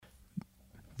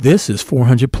This is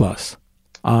 400 Plus.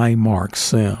 I'm Mark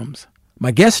Sims. My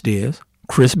guest is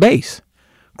Chris Bass.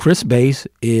 Chris Bass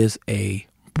is a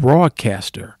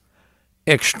broadcaster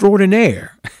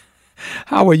extraordinaire.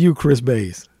 How are you, Chris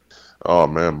Bass? Oh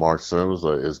man, Mark Sims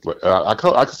I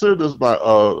consider this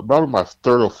probably my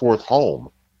third or fourth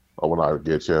home. When I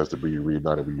get a chance to be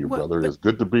reunited with you, brother, it's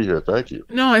good to be here. Thank you.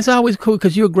 No, it's always cool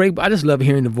because you're great. I just love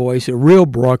hearing the voice, a real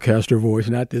broadcaster voice,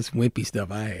 not this wimpy stuff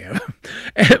I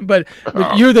have. but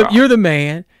you're the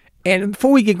man. And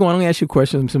before we get going, I'm going to ask you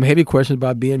questions, some heavy questions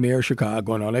about being mayor of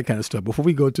Chicago and all that kind of stuff. Before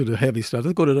we go to the heavy stuff,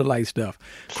 let's go to the light stuff.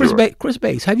 Sure. Chris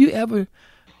Bass, have you ever,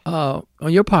 on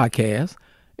your podcast,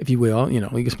 if you will, you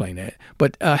can explain that,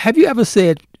 but have you ever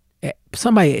said,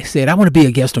 somebody said, I want to be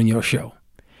a guest on your show,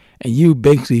 and you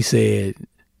basically said,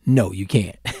 no, you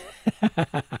can't?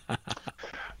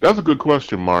 That's a good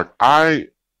question, Mark.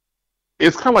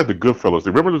 It's kind of like the Goodfellas.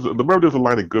 Remember there's a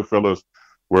line in Goodfellas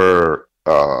where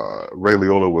Ray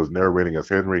Liotta was narrating as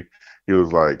Henry. He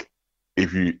was like,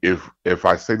 if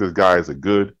I say this guy is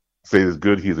good,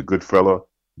 he's a good fella,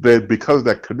 then because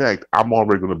that connect, I'm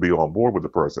already going to be on board with the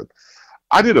person.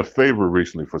 I did a favor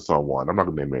recently for someone. I'm not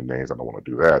going to name their names. I don't want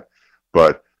to do that.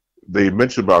 But they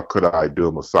mentioned about could I do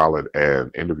them a solid and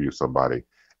interview somebody,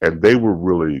 and they were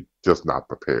really just not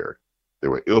prepared. They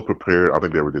were ill prepared. I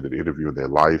think they ever did an interview in their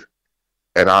life,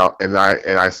 and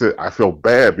I said I felt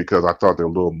bad because I thought they were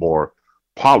a little more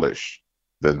polished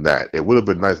than that. It would have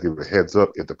been nice to give a heads up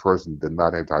if the person did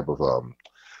not have type of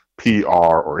PR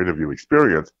or interview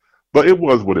experience. But it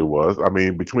was what it was. I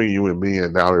mean, between you and me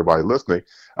and now everybody listening,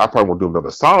 I probably won't do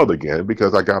another solid again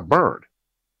because I got burned,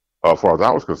 as far as I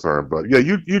was concerned. But yeah,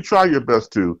 you try your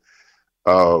best to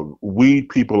weed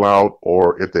people out,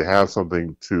 or if they have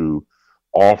something to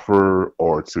offer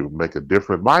or to make a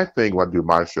difference. My thing when I do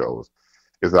my shows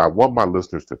is that I want my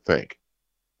listeners to think.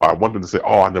 I want them to say,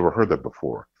 oh, I never heard that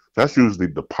before. That's usually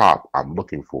the pop I'm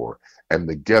looking for, and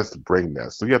the guests bring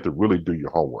that. So you have to really do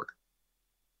your homework.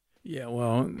 Yeah,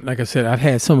 well, like I said, I've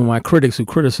had some of my critics who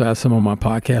criticize some of my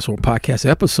podcasts or podcast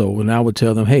episode, and I would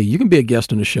tell them, hey, you can be a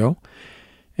guest on the show.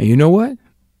 And you know what?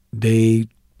 They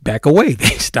back away.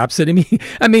 They stop sending me.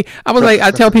 I mean, I was like, I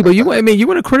tell people, you want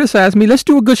to criticize me? Let's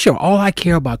do a good show. All I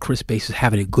care about, Chris Bass, is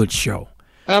having a good show.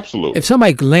 Absolutely. If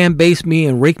somebody lambaste me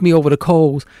and rake me over the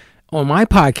coals on my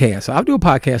podcast, I'll do a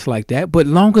podcast like that, but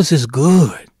long as it's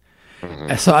good.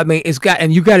 Mm-hmm. So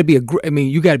you got to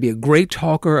be a great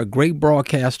talker, a great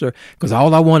broadcaster, because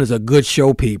all I want is a good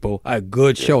show, people, a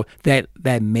good show that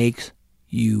makes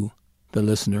you, the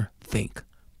listener, think.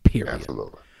 Period.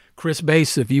 Absolutely. Chris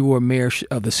Bass, if you were mayor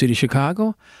of the city of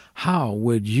Chicago, how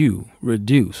would you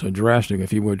reduce the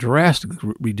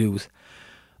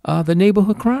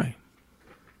neighborhood crime?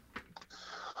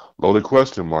 Loaded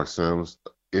question, Mark Sims.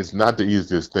 It's not the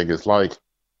easiest thing. It's like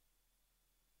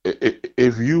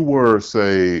if you were,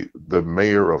 say, the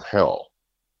mayor of hell,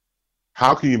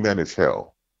 how can you manage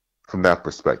hell from that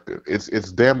perspective?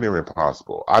 It's damn near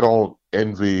impossible. I don't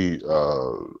envy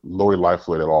Lori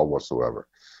Lightfoot at all whatsoever,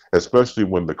 especially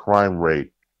when the crime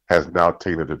rate has now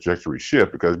taken a trajectory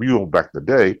shift. Because if you go back in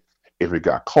the day, if it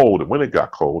got cold, and when it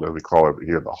got cold, as we call it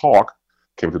here, the hawk,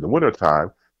 came to the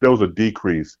wintertime, there was a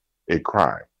decrease in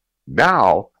crime.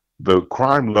 Now, the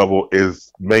crime level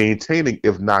is maintaining,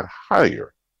 if not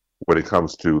higher, when it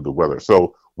comes to the weather.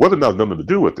 So weather has nothing to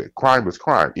do with it. Crime is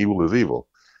crime. Evil is evil.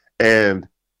 And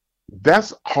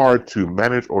that's hard to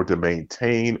manage or to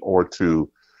maintain or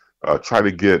to try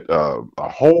to get a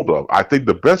hold of. I think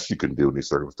the best you can do in these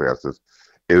circumstances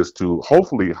is to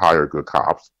hopefully hire good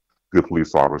cops, good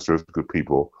police officers, good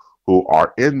people who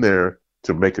are in there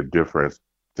to make a difference,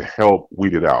 to help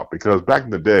weed it out. Because back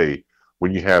in the day,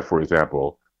 when you had, for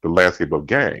example, the landscape of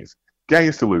gangs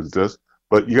still exist,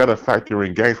 but you got to factor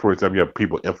in gangs. For example, you have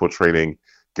people infiltrating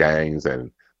gangs,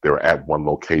 and they're at one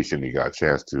location. You got a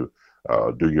chance to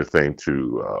do your thing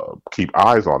to keep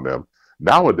eyes on them.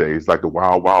 Nowadays, like the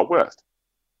Wild Wild West,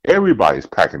 everybody's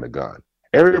packing a gun.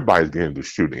 Everybody's getting into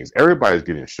shootings. Everybody's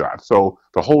getting shot. So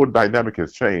the whole dynamic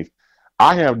has changed.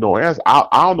 I have no answer. I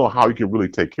don't know how you can really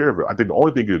take care of it. I think the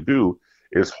only thing you can do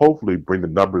is hopefully bring the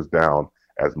numbers down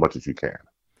as much as you can.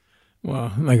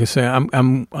 Well, like I say,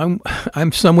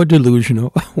 I'm somewhat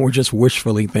delusional or just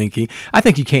wishfully thinking. I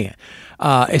think you can.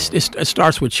 It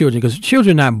starts with children, because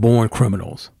children are not born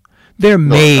criminals. They're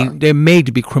made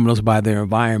to be criminals by their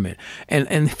environment.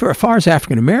 And for as far as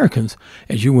African Americans,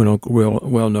 as you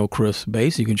well know, Chris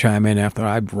Bass, you can chime in after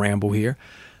I ramble here,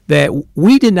 that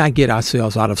we did not get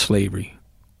ourselves out of slavery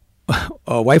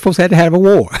white folks had to have a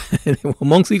war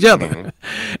amongst each other.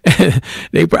 I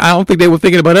don't think they were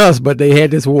thinking about us, but they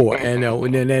had this war, and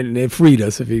then they freed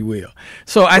us, if you will.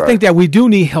 So I think that we do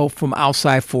need help from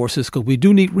outside forces because we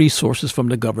do need resources from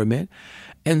the government.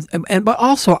 And but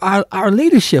also our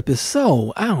leadership is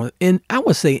so I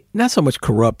would say not so much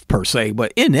corrupt per se,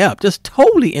 but inept, just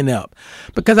totally inept.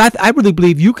 Because I really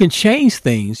believe you can change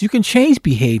things, you can change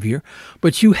behavior,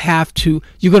 but you're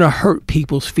going to hurt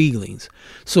people's feelings.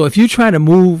 So if you're trying to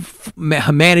move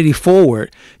humanity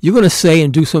forward, you're going to say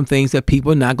and do some things that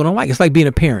people are not going to like. It's like being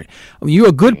a parent. When you're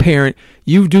a good parent,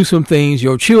 you do some things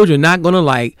your children are not going to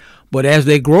like. But as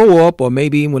they grow up, or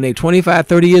maybe when they're 25,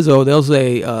 30 years old, they'll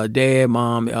say, Dad,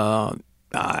 Mom,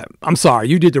 I'm sorry,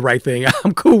 you did the right thing.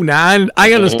 I'm cool now.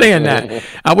 I understand that.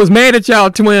 I was mad at y'all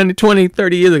 20,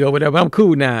 30 years ago, whatever. I'm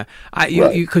cool now.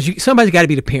 Because somebody's got to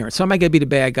be the parent. Somebody got to be the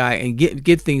bad guy and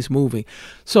get things moving.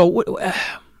 So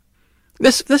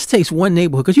let's take one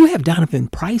neighborhood, because you have Donovan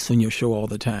Price on your show all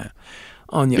the time.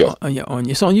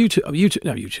 It's on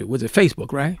YouTube. Was it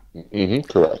Facebook, right? Mm-hmm,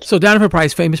 correct. So Donovan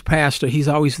Price, famous pastor, he's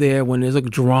always there when there's a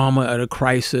drama or a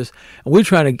crisis, and we're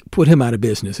trying to put him out of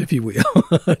business, if you will.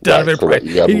 Donovan Price,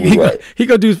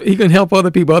 he can help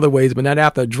other people other ways, but not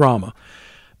after a drama.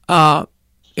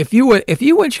 If you were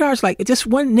in charge, like just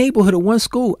one neighborhood or one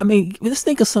school, I mean, let's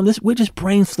think of something. We're just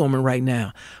brainstorming right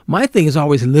now. My thing is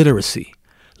always literacy.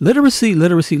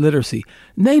 Literacy.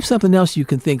 Name something else you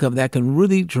can think of that can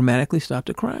really dramatically stop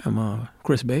the crime,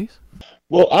 Chris Bass.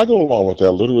 Well, I go along with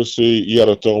that. Literacy, you got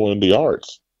to throw in the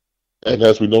arts. And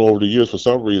as we know over the years, for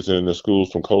some reason, in the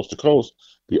schools from coast to coast,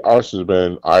 the arts has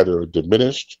been either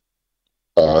diminished,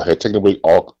 had taken away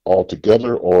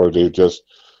altogether, or they just,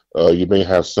 you may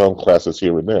have some classes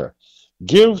here and there.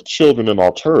 Give children an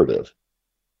alternative.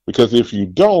 Because if you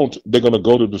don't, they're going to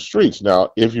go to the streets. Now,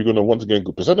 if you're going to, once again,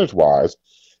 percentage-wise,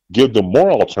 give them more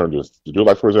alternatives to do.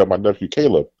 Like, for example, my nephew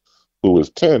Caleb, who is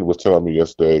 10, was telling me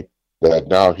yesterday that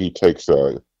now he takes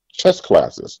chess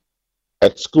classes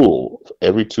at school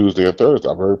every Tuesday and Thursday.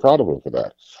 I'm very proud of him for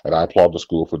that. And I applaud the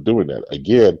school for doing that.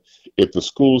 Again, if the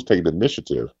schools take the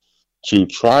initiative to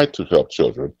try to help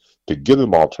children, to give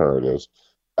them alternatives,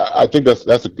 I think that's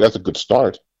a good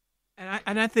start.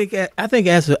 And I think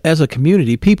as a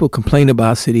community, people complain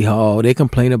about City Hall. They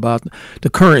complain about the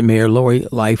current mayor, Lori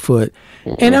Lightfoot.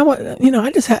 Mm-hmm. And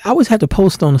I always had to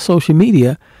post on social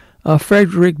media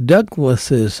Frederick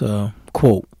Douglass's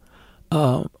quote: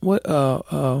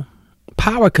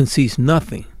 "Power concedes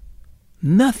nothing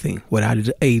without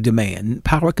a demand.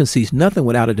 Power concedes nothing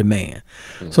without a demand."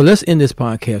 Mm-hmm. So let's end this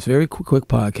podcast. Very quick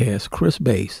podcast. Chris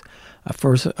Bass.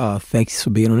 First, thanks for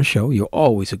being on the show. You're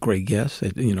always a great guest.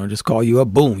 Just call you up,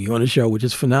 boom, you're on the show, which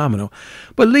is phenomenal.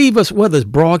 But leave us, whether it's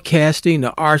broadcasting,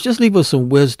 the arts, just leave us some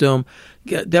wisdom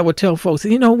that would tell folks,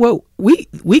 you know what,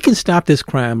 we can stop this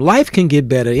crime. Life can get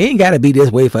better. It ain't got to be this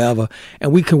way forever.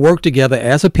 And we can work together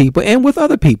as a people and with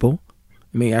other people.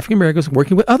 I mean, African Americans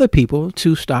working with other people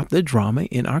to stop the drama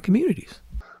in our communities.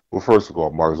 Well, first of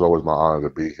all, Mark, it's always my honor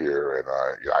to be here, and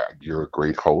you're a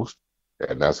great host.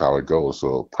 And that's how it goes.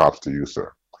 So props to you,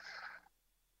 sir.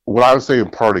 What I would say in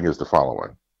parting is the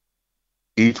following.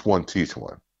 Each one teach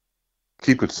one.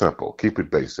 Keep it simple. Keep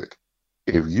it basic.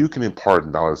 If you can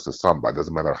impart knowledge to somebody,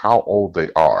 doesn't matter how old they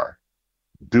are,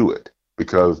 do it.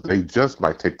 Because they just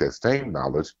might take that same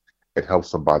knowledge and help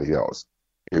somebody else.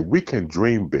 If we can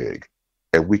dream big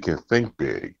and we can think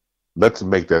big, let's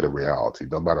make that a reality.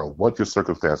 No matter what your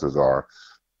circumstances are,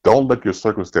 don't let your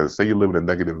circumstances, say you live in a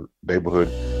negative neighborhood,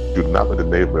 do not let the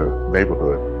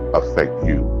neighborhood affect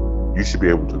you. You should be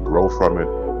able to grow from it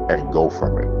and go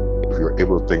from it. If you're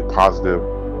able to think positive,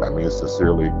 that means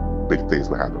sincerely big things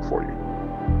will happen for you.